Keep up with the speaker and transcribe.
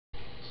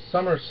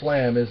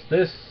SummerSlam is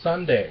this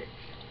Sunday,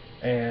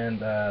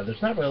 and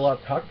there's not really a lot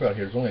to talk about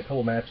here. There's only a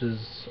couple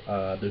matches.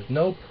 There's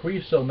no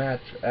pre-show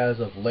match as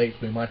of late.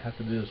 We might have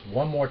to do this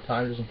one more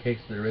time just in case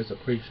there is a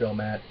pre-show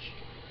match,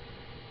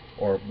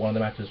 or one of the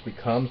matches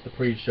becomes the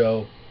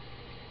pre-show.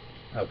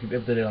 I'll keep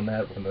updated on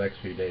that within the next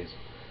few days.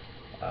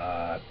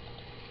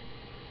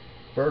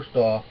 First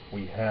off,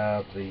 we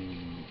have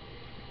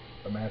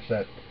a match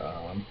that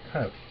I'm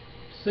kind of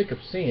sick of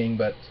seeing,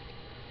 but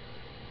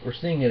we're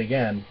seeing it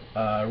again.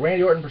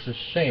 Randy Orton versus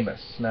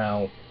Sheamus.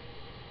 Now,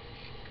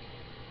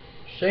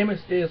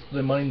 Sheamus is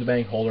the Money in the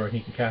Bank holder, and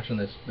he can cash in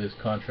this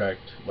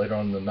contract later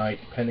on in the night,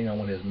 depending on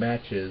when his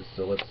match is.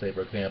 So let's say,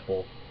 for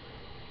example,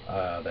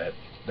 that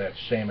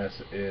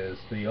Sheamus is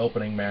the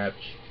opening match,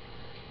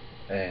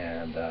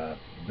 and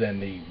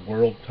then the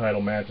world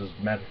title match is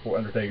match for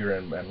Undertaker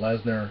and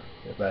Lesnar.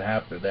 If that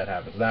happens,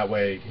 that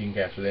way he can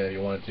cash it in if he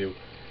wanted to.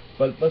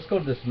 But let's go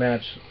to this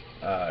match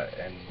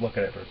and look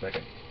at it for a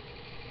second.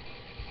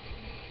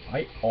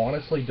 I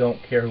honestly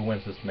don't care who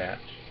wins this match.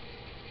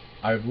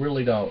 I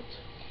really don't.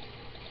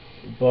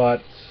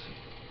 But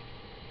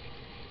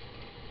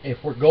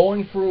if we're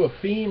going through a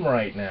theme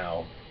right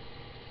now,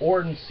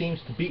 Orton seems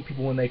to beat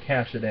people when they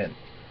cash it in.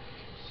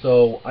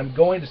 So I'm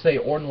going to say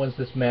Orton wins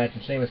this match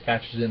and Sheamus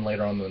cashes in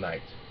later on in the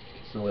night.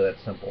 It's really that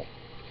simple.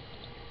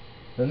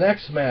 The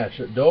next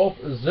match, Dolph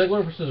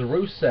Ziggler versus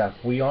Rusev.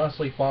 We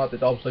honestly thought that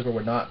Dolph Ziggler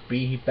would not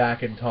be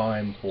back in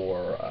time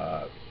for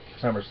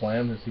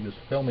SummerSlam, since he was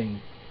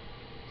filming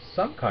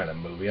some kind of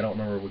movie. I don't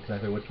remember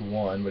exactly which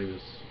one, but he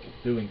was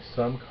doing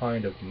some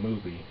kind of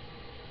movie.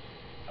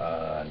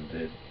 And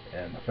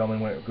the filming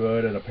went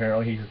good, and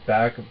apparently he's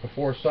back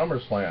before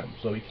SummerSlam.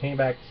 So he came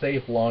back to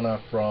save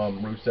Lana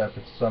from Rusev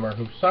and Summer,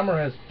 who Summer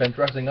has been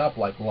dressing up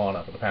like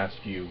Lana for the past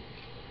few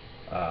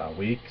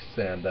weeks,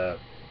 and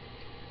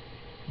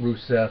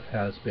Rusev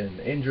has been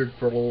injured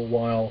for a little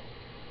while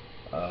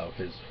of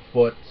his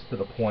foot, to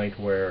the point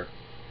where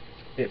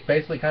it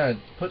basically kind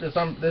of put this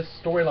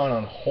storyline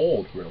on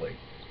hold, really,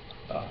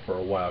 for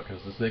a while,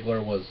 because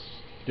Ziggler was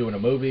doing a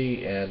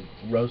movie and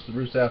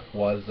Rusev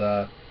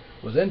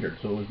was injured.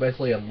 So it was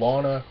basically a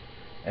Lana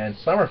and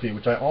Summer feud,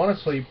 which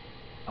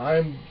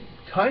I'm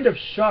kind of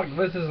shocked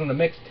this isn't a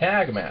mixed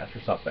tag match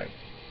or something.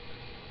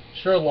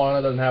 Sure,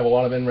 Lana doesn't have a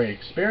lot of in-ring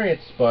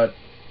experience, but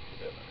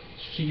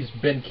she's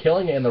been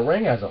killing it in the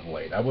ring as of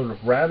late. I would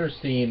have rather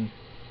seen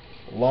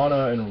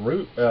Lana and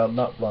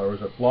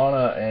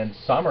Lana and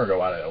Summer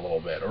go at it a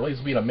little bit, or at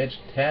least be in a mixed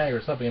tag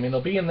or something. I mean,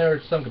 they'll be in there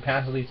in some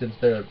capacity since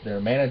they're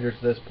managers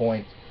at this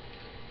point.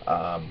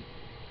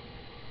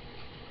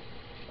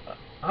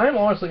 I'm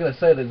honestly going to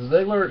say that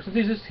Ziggler,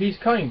 since he's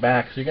coming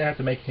back, so you're going to have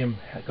to make him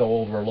go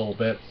over a little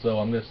bit. So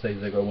I'm going to say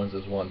Ziggler wins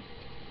this one.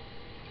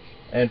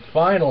 And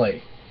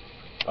finally,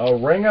 a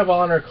Ring of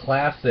Honor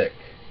Classic.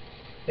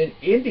 An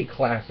indie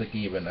classic,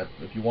 even,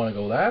 if you want to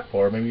go that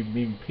far. Maybe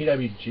even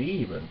PWG,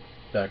 even,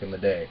 back in the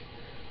day.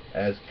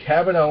 As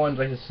Kevin Owens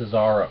versus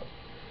Cesaro.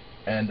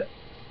 And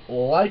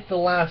like the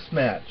last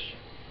match,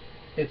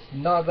 it's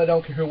not that I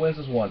don't care who wins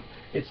this one.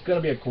 It's going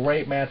to be a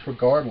great match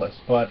regardless,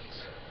 but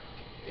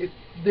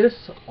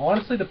this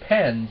honestly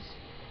depends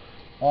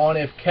on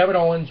if Kevin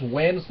Owens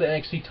wins the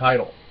NXT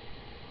title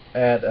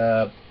at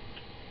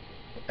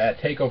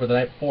TakeOver the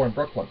night before in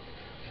Brooklyn.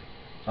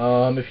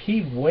 If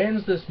he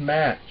wins this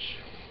match,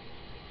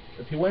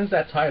 if he wins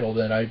that title,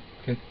 then I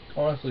can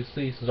honestly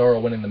see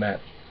Cesaro winning the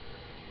match.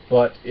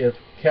 But if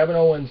Kevin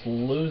Owens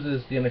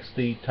loses the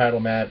NXT title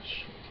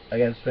match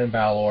against Finn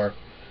Balor,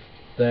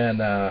 then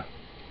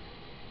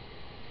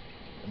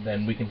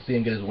we can see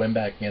him get his win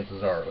back against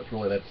Cesaro. It's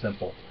really that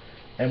simple.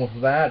 And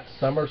with that,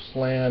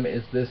 SummerSlam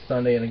is this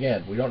Sunday, and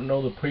again, we don't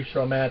know the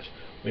pre-show match,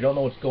 we don't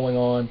know what's going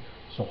on,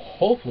 so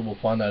hopefully we'll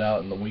find that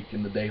out in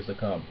the days to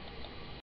come.